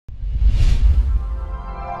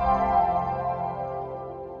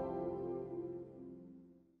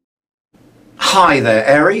Hi there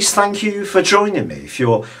Aries, thank you for joining me for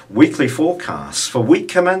your weekly forecast for week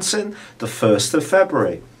commencing the 1st of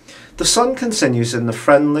February. The Sun continues in the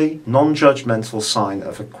friendly, non-judgmental sign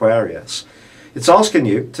of Aquarius. It's asking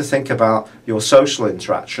you to think about your social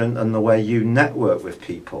interaction and the way you network with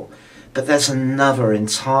people. But there's another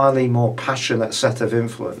entirely more passionate set of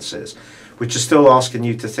influences which are still asking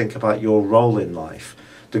you to think about your role in life,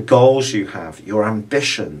 the goals you have, your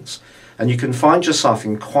ambitions. And you can find yourself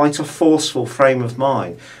in quite a forceful frame of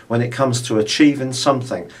mind when it comes to achieving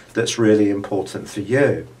something that's really important for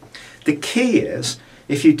you. The key is,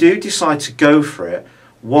 if you do decide to go for it,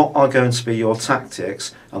 what are going to be your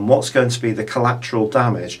tactics and what's going to be the collateral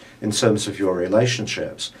damage in terms of your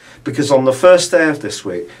relationships. Because on the first day of this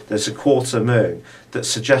week, there's a quarter moon that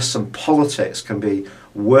suggests some politics can be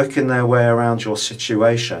working their way around your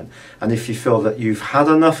situation. And if you feel that you've had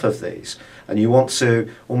enough of these and you want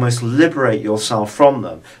to almost liberate yourself from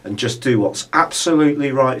them and just do what's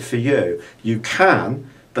absolutely right for you, you can,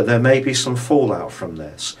 but there may be some fallout from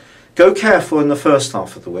this. Go careful in the first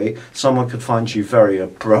half of the week. Someone could find you very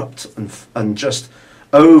abrupt and just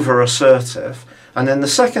over assertive. And in the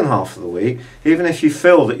second half of the week, even if you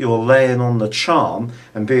feel that you're laying on the charm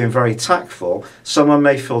and being very tactful, someone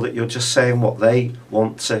may feel that you're just saying what they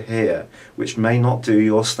want to hear, which may not do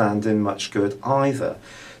your standing much good either.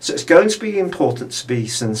 So it's going to be important to be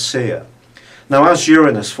sincere. Now, as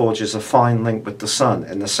Uranus forges a fine link with the Sun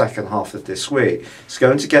in the second half of this week, it's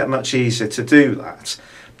going to get much easier to do that,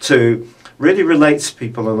 to really relate to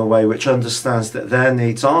people in a way which understands that their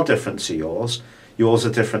needs are different to yours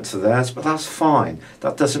are different to theirs, but that's fine.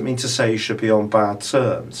 That doesn't mean to say you should be on bad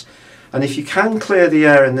terms. And if you can clear the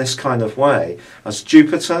air in this kind of way, as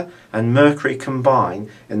Jupiter and Mercury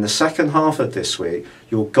combine in the second half of this week,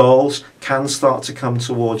 your goals can start to come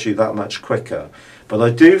towards you that much quicker. But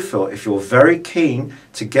I do feel if you're very keen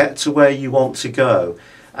to get to where you want to go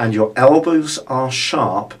and your elbows are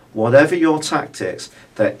sharp, whatever your tactics,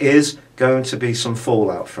 there is going to be some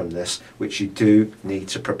fallout from this, which you do need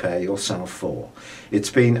to prepare yourself for.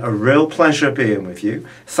 It's been a real pleasure being with you.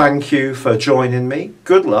 Thank you for joining me.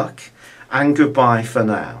 Good luck and goodbye for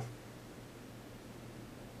now.